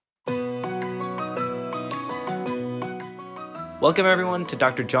Welcome everyone to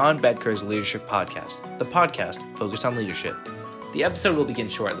Dr. John Bedker's Leadership Podcast, the podcast focused on leadership. The episode will begin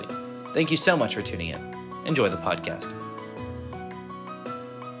shortly. Thank you so much for tuning in. Enjoy the podcast.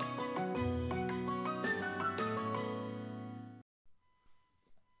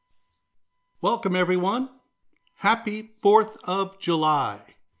 Welcome everyone. Happy 4th of July.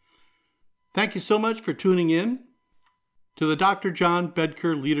 Thank you so much for tuning in to the Dr. John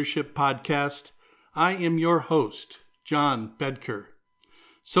Bedker Leadership Podcast. I am your host, John Bedker.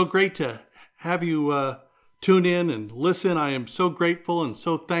 So great to have you tune in and listen. I am so grateful and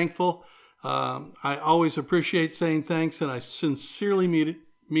so thankful. I always appreciate saying thanks, and I sincerely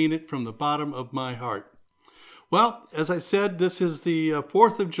mean it from the bottom of my heart. Well, as I said, this is the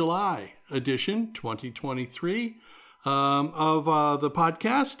 4th of July edition, 2023, of the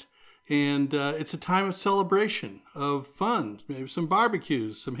podcast. And it's a time of celebration, of fun, maybe some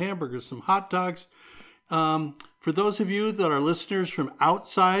barbecues, some hamburgers, some hot dogs. For those of you that are listeners from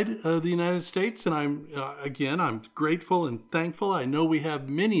outside of the United States, and I'm grateful and thankful. I know we have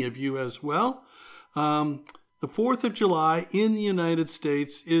many of you as well. The 4th of July in the United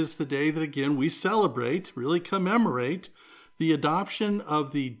States is the day that, again, we celebrate, really commemorate, the adoption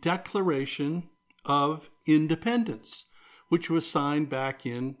of the Declaration of Independence, which was signed back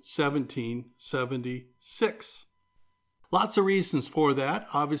in 1776. Lots of reasons for that.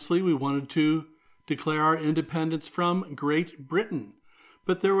 Obviously, we wanted to declare our independence from Great Britain.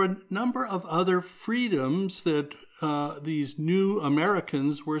 But there were a number of other freedoms that these new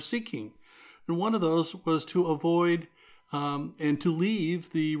Americans were seeking. And one of those was to avoid and to leave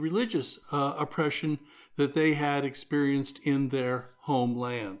the religious oppression that they had experienced in their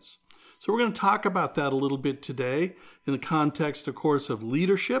homelands. So we're going to talk about that a little bit today in the context, of course, of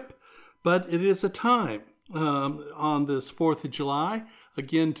leadership. But it is a time on this 4th of July,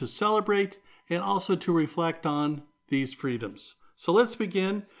 again, to celebrate and also to reflect on these freedoms. So let's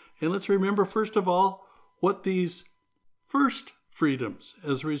begin, and let's remember, first of all, what these first freedoms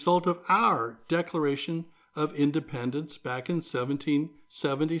as a result of our Declaration of Independence back in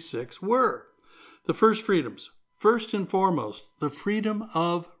 1776 were. The first freedoms, first and foremost, the freedom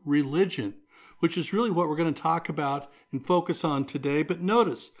of religion, which is really what we're going to talk about and focus on today. But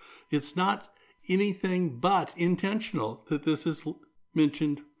notice, it's not anything but intentional that this is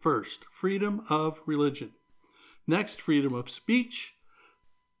mentioned first. Freedom of religion. Next, freedom of speech,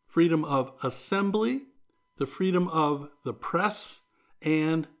 freedom of assembly, the freedom of the press,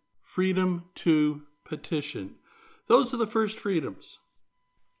 and freedom to petition. Those are the first freedoms.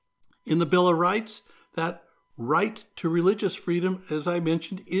 In the Bill of Rights, that right to religious freedom, as I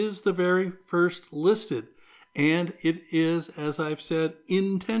mentioned, is the very first listed. And it is, as I've said,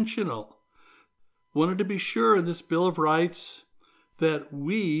 intentional. Wanted to be sure in this Bill of Rights that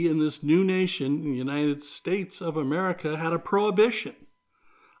we in this new nation, the United States of America, had a prohibition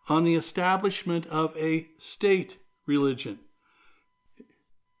on the establishment of a state religion.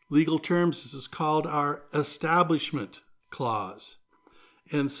 Legal terms, this is called our Establishment Clause.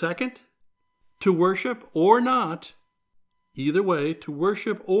 And second, to worship or not, either way, to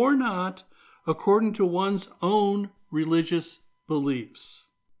worship or not, according to one's own religious beliefs.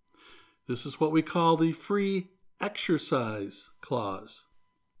 This is what we call the Free Exercise Clause.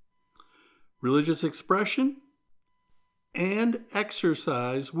 Religious expression and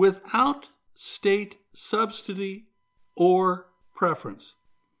exercise without state subsidy or preference.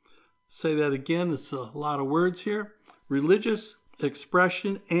 Say that again, it's a lot of words here. Religious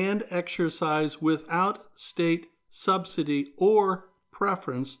expression and exercise without state subsidy or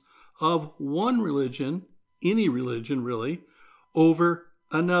preference of one religion, any religion really, over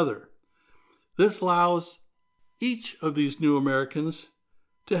another. This allows each of these new Americans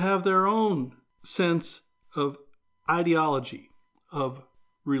to have their own sense of ideology of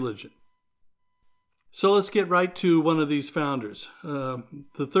religion. So let's get right to one of these founders,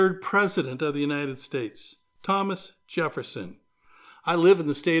 the third president of the United States, Thomas Jefferson. I live in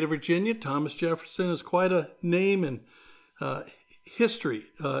the state of Virginia. Thomas Jefferson is quite a name in history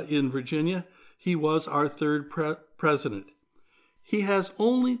in Virginia. He was our third president. He has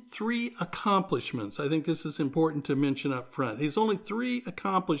only 3 accomplishments. I think this is important to mention up front. He has only 3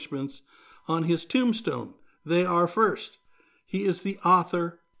 accomplishments on his tombstone. They are, first, he is the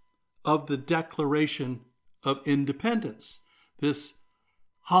author of the Declaration of Independence, this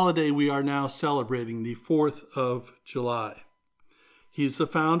holiday we are now celebrating, the 4th of July. He's the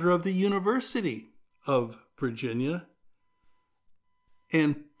founder of the University of Virginia.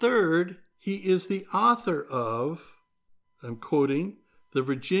 And third, he is the author of, I'm quoting, the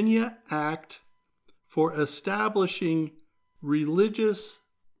Virginia Act for Establishing Religious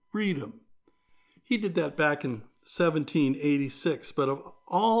Freedom. He did that back in 1786, but of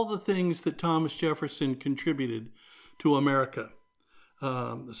all the things that Thomas Jefferson contributed to America,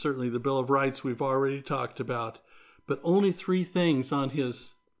 certainly the Bill of Rights we've already talked about, but only 3 things on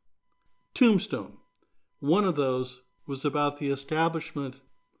his tombstone. One of those was about the establishment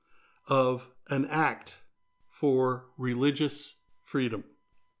of an act for religious freedom.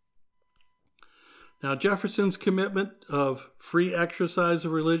 Now, Jefferson's commitment of free exercise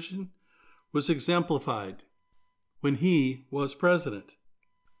of religion was exemplified when he was president.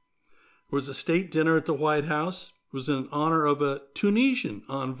 There was a state dinner at the White House. It was in honor of a Tunisian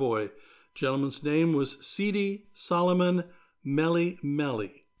envoy. The gentleman's name was Sidi Solomon Meli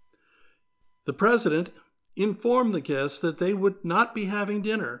Meli. The president informed the guests that they would not be having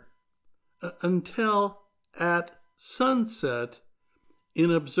dinner until at sunset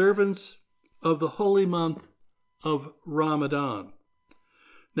in observance of the holy month of Ramadan.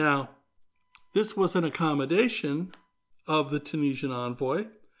 Now, this was an accommodation of the Tunisian envoy,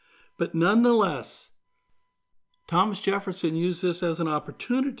 but nonetheless, Thomas Jefferson used this as an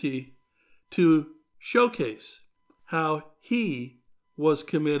opportunity to showcase how he was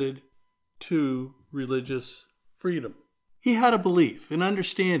committed to religious freedom. He had a belief, an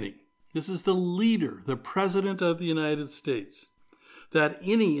understanding. This is the leader, the President of the United States, that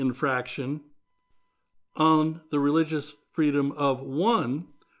any infraction on the religious freedom of one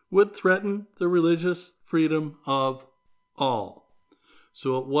would threaten the religious freedom of all.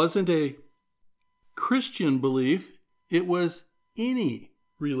 So it wasn't a Christian belief, it was any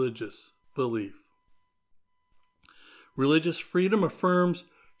religious belief. Religious freedom affirms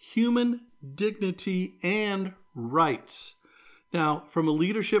human dignity and rights. Now, from a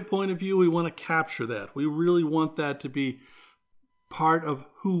leadership point of view, we want to capture that. We really want that to be part of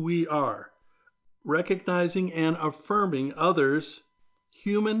who we are, recognizing and affirming others'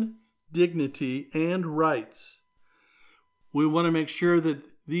 human dignity and rights. We want to make sure that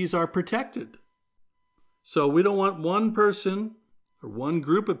these are protected. So we don't want one person or one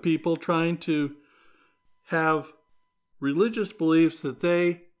group of people trying to have religious beliefs that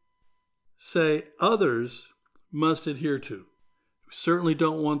they say others must adhere to. We certainly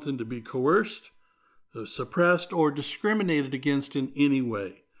don't want them to be coerced, suppressed, or discriminated against in any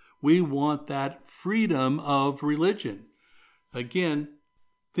way. We want that freedom of religion. Again,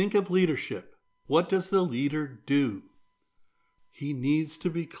 think of leadership. What does the leader do? He needs to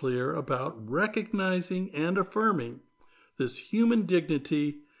be clear about recognizing and affirming this human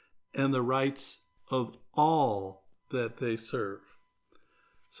dignity and the rights of all that they serve.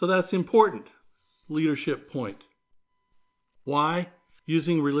 So that's important leadership point. Why?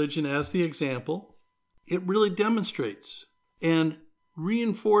 Using religion as the example, it really demonstrates and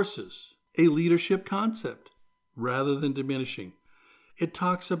reinforces a leadership concept rather than diminishing. It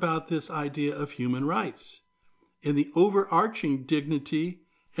talks about this idea of human rights and the overarching dignity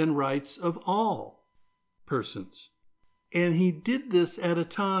and rights of all persons. And he did this at a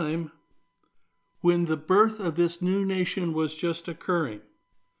time when the birth of this new nation was just occurring,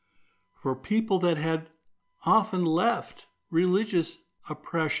 for people that had often left religious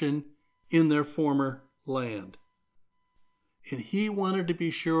oppression in their former land. And he wanted to be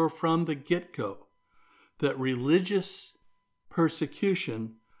sure from the get-go that religious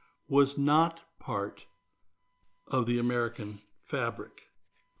persecution was not part of the American fabric.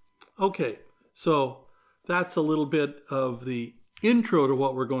 Okay, so that's a little bit of the intro to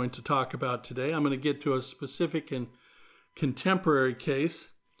what we're going to talk about today. I'm going to get to a specific and contemporary case,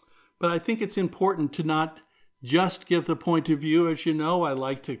 but I think it's important to not just give the point of view. As you know, I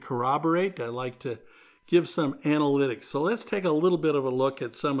like to corroborate. I like to give some analytics. So let's take a little bit of a look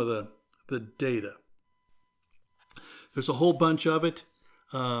at some of the data. There's a whole bunch of it,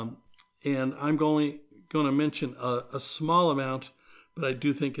 and I'm going to mention a small amount, but I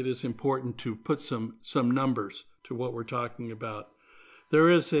do think it is important to put some numbers to what we're talking about. There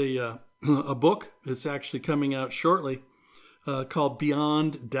is a book that's actually coming out shortly called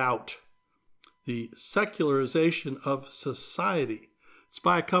Beyond Doubt, The Secularization of Society. It's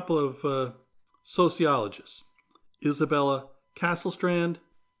by a couple of sociologists, Isabella Casselstrand,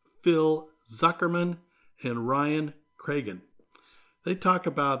 Phil Zuckerman, and Ryan Cragen. They talk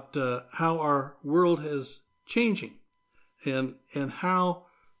about how our world is changing and how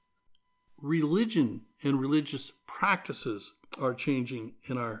religion and religious practices are changing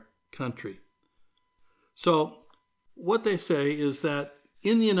in our country. So what they say is that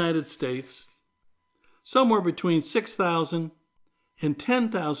in the United States, somewhere between 6,000 and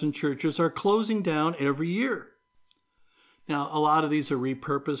 10,000 churches are closing down every year. Now, a lot of these are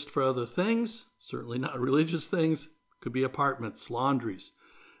repurposed for other things, certainly not religious things. Could be apartments, laundries,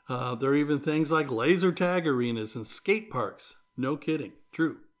 There are even things like laser tag arenas and skate parks. No kidding.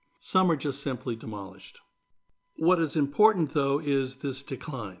 True. Some are just simply demolished. What is important, though, is this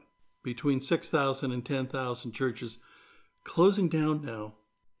decline. Between 6,000 and 10,000 churches closing down now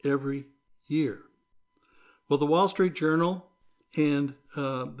every year. Well, the Wall Street Journal and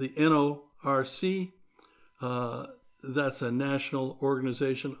the NORC, that's a national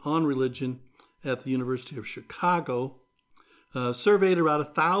organization on religion at the University of Chicago, surveyed about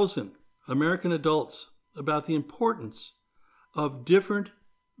 1,000 American adults about the importance of different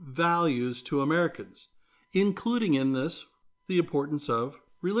values to Americans, including in this the importance of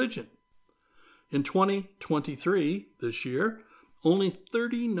religion. In 2023, this year, only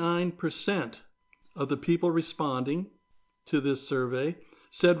 39% of the people responding to this survey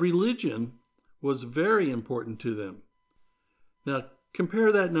said religion was very important to them. Now,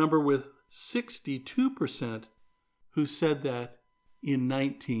 compare that number with 62% who said that in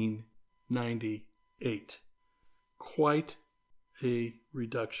 1998. Quite a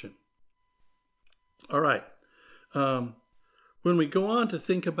reduction. All right. When we go on to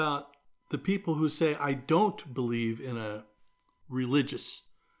think about the people who say, I don't believe in a religious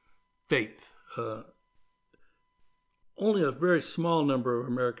faith, only a very small number of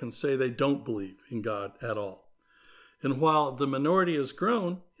Americans say they don't believe in God at all. And while the minority has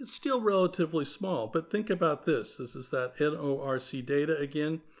grown, it's still relatively small. But think about this. This is that NORC data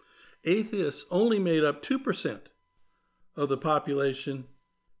again. Atheists only made up 2% of the population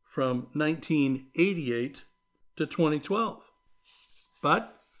from 1988 to 2012.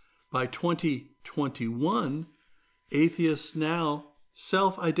 But by 2021, atheists now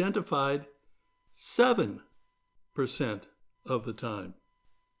self-identified 7% of the time.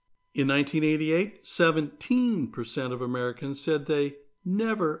 In 1988, 17% of Americans said they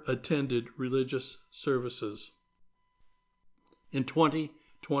never attended religious services. In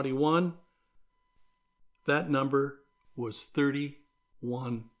 2021, that number was 31%.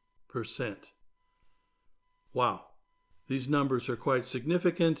 Wow. These numbers are quite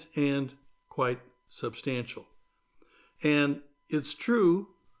significant and quite substantial. And it's true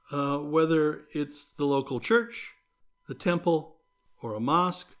whether it's the local church, the temple, or a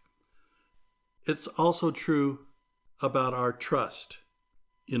mosque. It's also true about our trust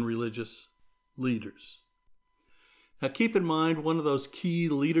in religious leaders. Now keep in mind one of those key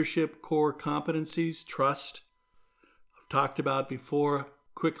leadership core competencies, trust. I've talked about before,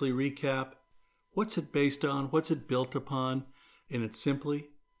 quickly recap. What's it based on? What's it built upon? And it's simply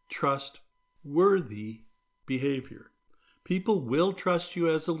trustworthy behavior. People will trust you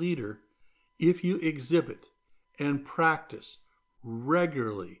as a leader if you exhibit and practice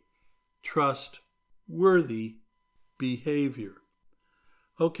regularly trustworthy behavior.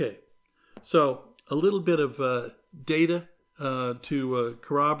 Okay, so a little bit of data to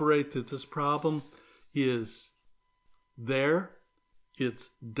corroborate that this problem is there. It's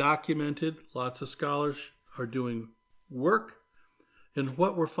documented. Lots of scholars are doing work. And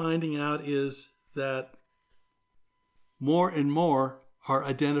what we're finding out is that more and more are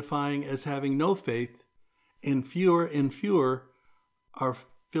identifying as having no faith, and fewer are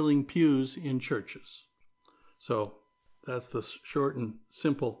filling pews in churches. So that's the short and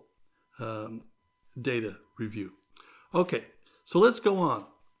simple data review. Okay, so let's go on.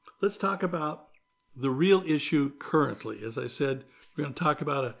 Let's talk about the real issue currently. As I said, we're going to talk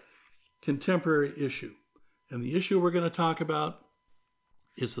about a contemporary issue. And the issue we're going to talk about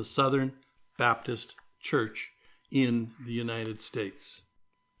is the Southern Baptist Church in the United States.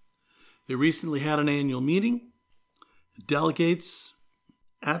 They recently had an annual meeting. Delegates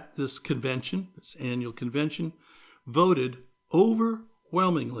at this convention, this annual convention, voted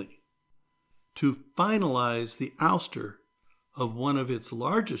overwhelmingly to finalize the ouster of one of its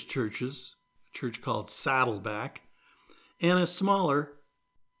largest churches, a church called Saddleback, and a smaller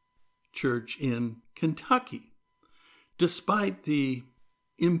church in Kentucky, despite the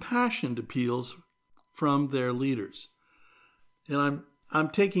impassioned appeals from their leaders. And I'm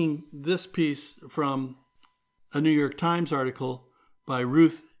taking this piece from a New York Times article by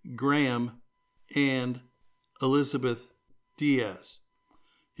Ruth Graham and Elizabeth Diaz.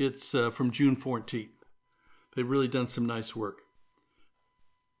 It's from June 14th. They've really done some nice work.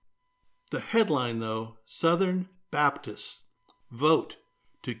 The headline, though, Southern Baptists vote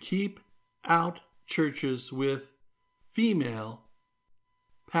to keep out churches with female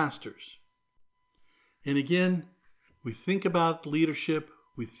pastors. And again, we think about leadership,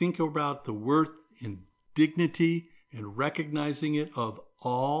 we think about the worth and dignity and recognizing it of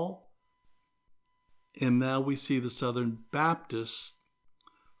all. And now we see the Southern Baptists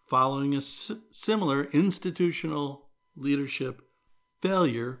following a similar institutional leadership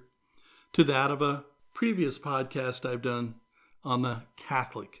failure to that of a previous podcast I've done on the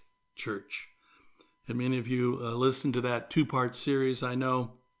Catholic Church. And many of you listened to that two-part series. I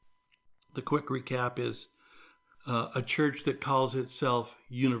know the quick recap is a church that calls itself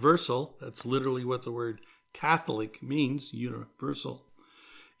universal, that's literally what the word Catholic means, universal,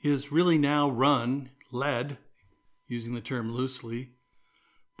 is really now led, using the term loosely,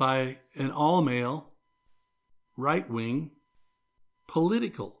 by an all-male, right-wing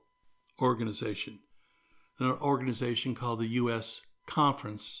political organization, an organization called the U.S.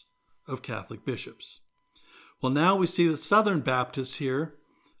 Conference of Catholic Bishops. Well, now we see the Southern Baptists here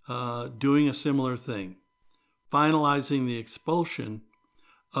doing a similar thing, finalizing the expulsion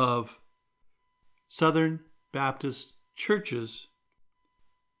of Southern Baptist churches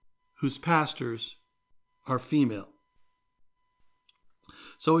whose pastors are female.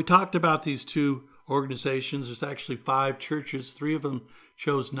 So we talked about these two organizations. There's actually 5 churches. 3 of them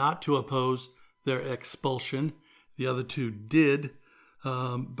chose not to oppose their expulsion. The other 2 did,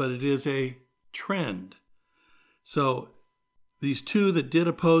 but it is a trend. So these 2 that did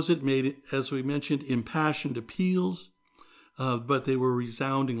oppose it made, as we mentioned, impassioned appeals, but they were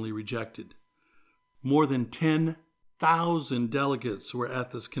resoundingly rejected. More than 10,000 delegates were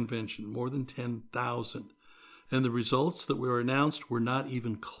at this convention, more than 10,000. And the results that were announced were not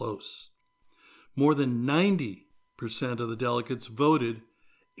even close. More than 90% of the delegates voted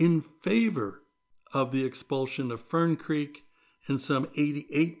in favor of the expulsion of Fern Creek, and some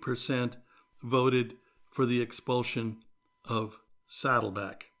 88% voted for the expulsion of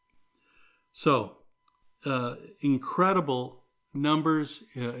Saddleback. So, incredible numbers,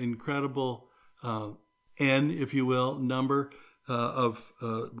 incredible N, if you will, number of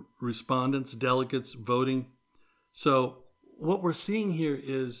respondents, delegates voting. So what we're seeing here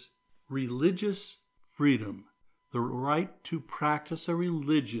is religious freedom, the right to practice a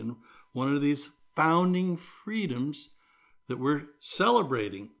religion, one of these founding freedoms that we're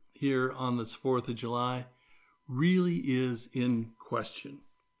celebrating here on this 4th of July, really is in question.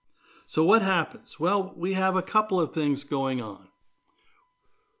 So what happens? Well, we have a couple of things going on.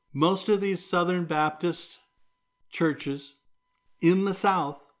 Most of these Southern Baptist churches in the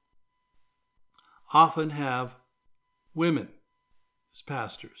South often have women as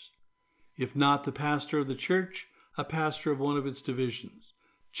pastors. If not the pastor of the church, a pastor of one of its divisions,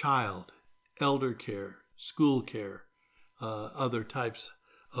 child, elder care, school care, other types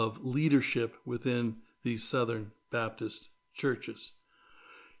of leadership within these Southern Baptist churches.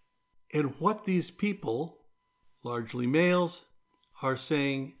 And what these people, largely males, are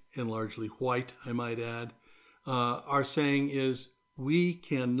saying, and largely white, I might add, are saying is, we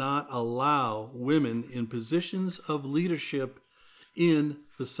cannot allow women in positions of leadership in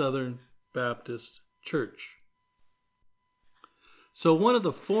the Southern Baptist Church. So one of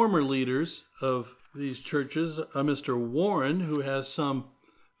the former leaders of these churches, Mr. Warren, who has some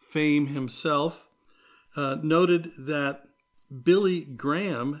fame himself, noted that Billy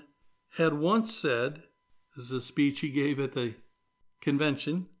Graham had once said, this is a speech he gave at the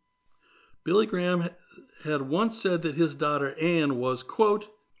convention, Billy Graham had once said that his daughter Anne was, quote,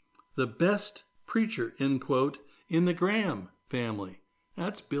 the best preacher, end quote, in the Graham family.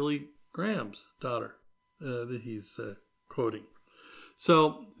 That's Billy Graham's daughter that he's quoting.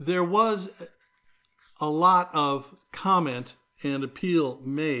 So there was a lot of comment and appeal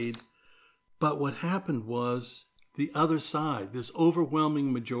made, but what happened was the other side, this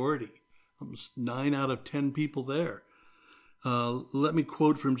overwhelming majority, almost 9 out of 10 people there. Let me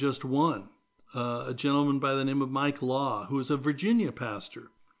quote from just one, a gentleman by the name of Mike Law, who is a Virginia pastor.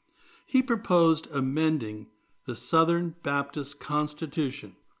 He proposed amending the Southern Baptist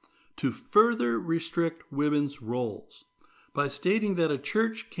Constitution to further restrict women's roles by stating that a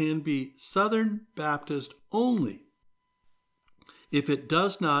church can be Southern Baptist only if it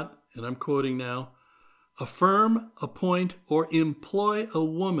does not, and I'm quoting now, affirm, appoint, or employ a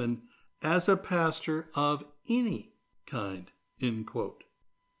woman as a pastor of any kind, end quote.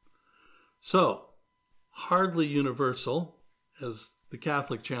 So, hardly universal, as the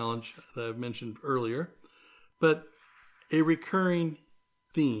Catholic challenge that I've mentioned earlier, but a recurring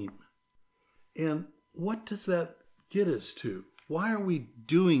theme. And what does that get us to? Why are we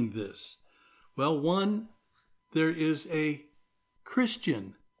doing this? Well, one, there is a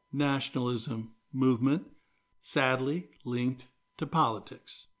Christian nationalism movement, sadly linked to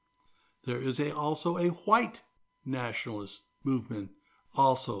politics. There is also a white nationalist movement,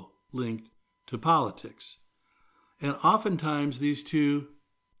 also linked to politics. And oftentimes these two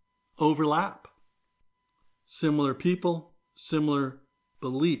overlap. Similar people, similar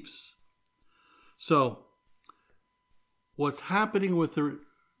beliefs. So, what's happening with the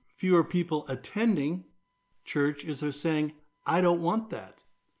fewer people attending church is they're saying, I don't want that.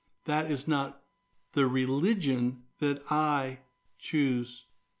 That is not the religion that I choose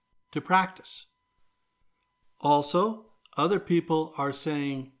to practice. Also, other people are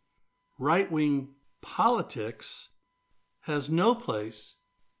saying right-wing politics has no place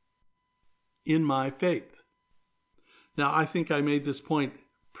in my faith. Now, I think I made this point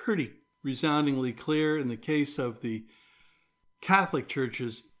pretty resoundingly clear in the case of the Catholic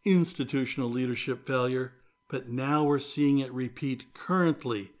Church's institutional leadership failure, but now we're seeing it repeat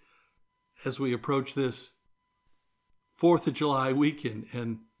currently as we approach this 4th of July weekend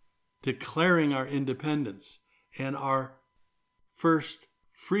and declaring our independence and our first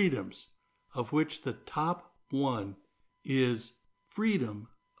freedoms, of which the top one is freedom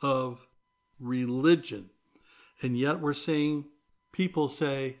of religion. And yet we're seeing people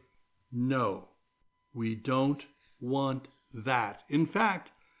say, no, we don't want that. In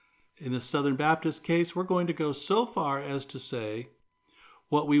fact, in the Southern Baptist case, we're going to go so far as to say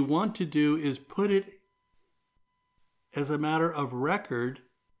what we want to do is put it as a matter of record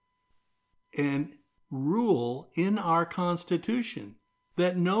and rule in our Constitution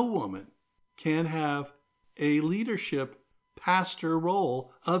that no woman can have a leadership pastor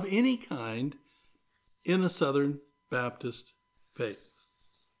role of any kind in the Southern Baptist faith.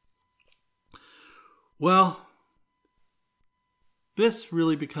 Well, this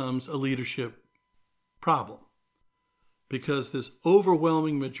really becomes a leadership problem because this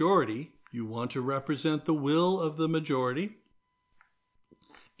overwhelming majority, you want to represent the will of the majority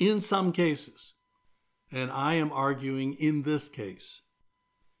in some cases, and I am arguing in this case,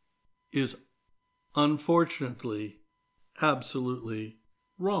 is unfortunately absolutely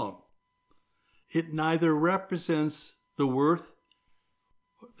wrong. It neither represents the worth,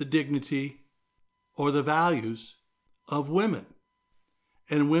 the dignity, or the values of women,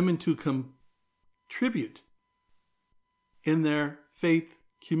 and women to contribute in their faith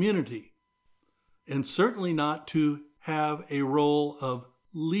community, and certainly not to have a role of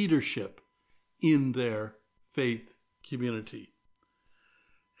leadership in their faith community.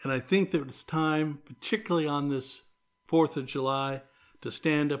 And I think that it's time, particularly on this 4th of July, to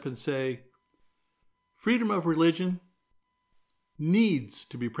stand up and say, freedom of religion needs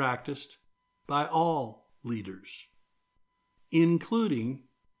to be practiced by all leaders, including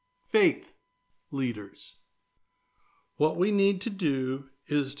faith leaders. What we need to do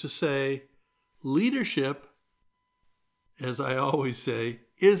is to say, leadership, as I always say,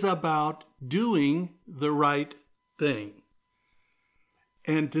 is about doing the right thing.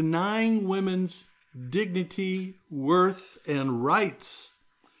 And denying women's dignity, worth, and rights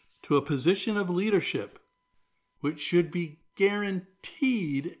to a position of leadership, which should be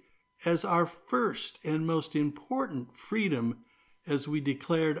guaranteed as our first and most important freedom as we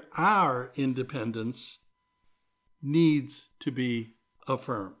declared our independence, needs to be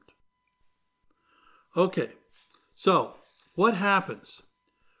affirmed. Okay, so what happens?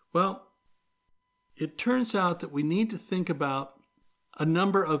 Well, it turns out that we need to think about a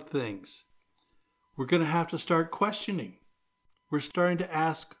number of things. We're going to have to start questioning. We're starting to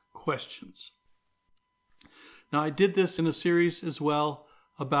ask questions. Now, I did this in a series as well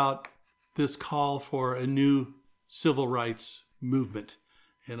about this call for a new civil rights movement.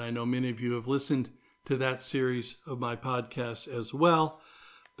 And I know many of you have listened to that series of my podcasts as well,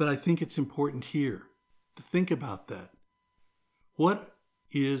 but I think it's important here to think about that. What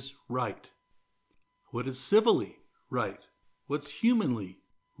is right? What is civilly right? What's humanly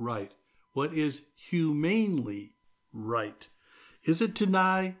right? What is humanely right? Is it to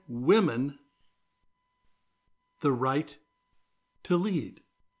deny women the right to lead?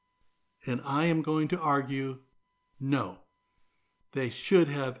 And I am going to argue, no. They should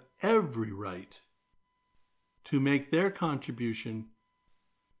have every right to make their contribution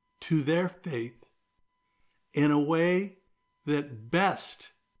to their faith in a way that best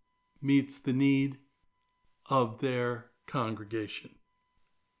meets the need of their congregation.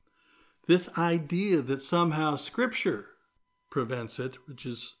 This idea that somehow Scripture prevents it, which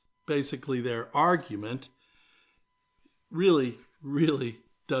is basically their argument, really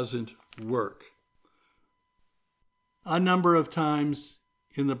doesn't work. A number of times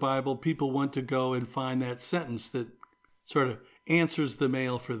in the Bible, people want to go and find that sentence that sort of answers the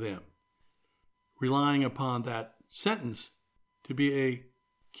mail for them, relying upon that sentence to be a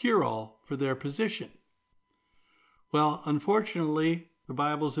cure-all for their position. Well, unfortunately, the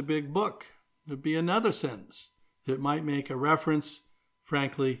Bible's a big book. There'd be another sentence that might make a reference,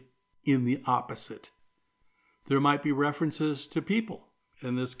 frankly, in the opposite. There might be references to people,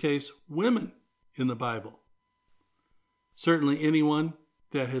 in this case, women, in the Bible. Certainly anyone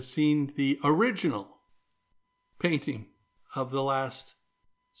that has seen the original painting of the Last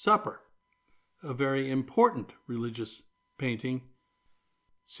Supper, a very important religious painting,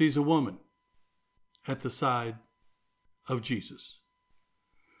 sees a woman at the side of Jesus.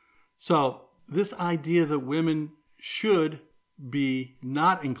 So this idea that women should be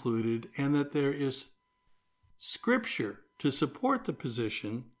not included and that there is scripture to support the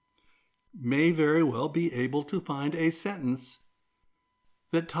position may very well be able to find a sentence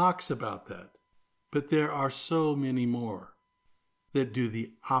that talks about that. But there are so many more that do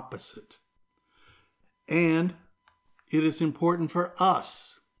the opposite. And it is important for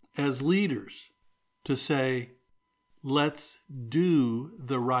us as leaders to say, let's do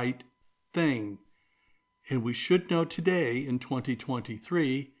the right thing. And we should know today in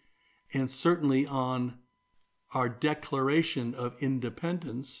 2023, and certainly on our Declaration of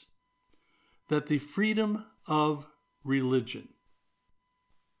Independence, that the freedom of religion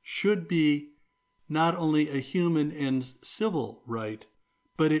should be not only a human and civil right,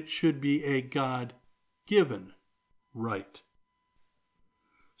 but it should be a God-given right.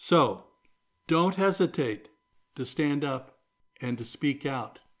 So, don't hesitate to stand up and to speak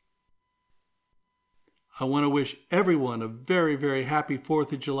out. I want to wish everyone a very, very happy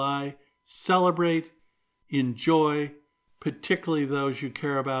 4th of July. Celebrate, enjoy, particularly those you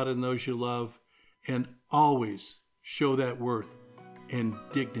care about and those you love, and always show that worth and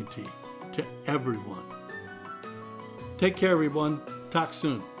dignity to everyone. Take care, everyone. Talk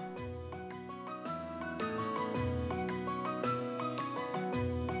soon.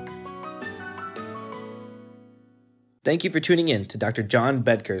 Thank you for tuning in to Dr. John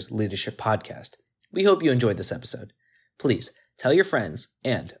Bedker's Leadership Podcast. We hope you enjoyed this episode. Please tell your friends,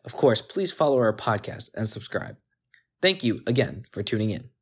 and, of course, please follow our podcast and subscribe. Thank you again for tuning in.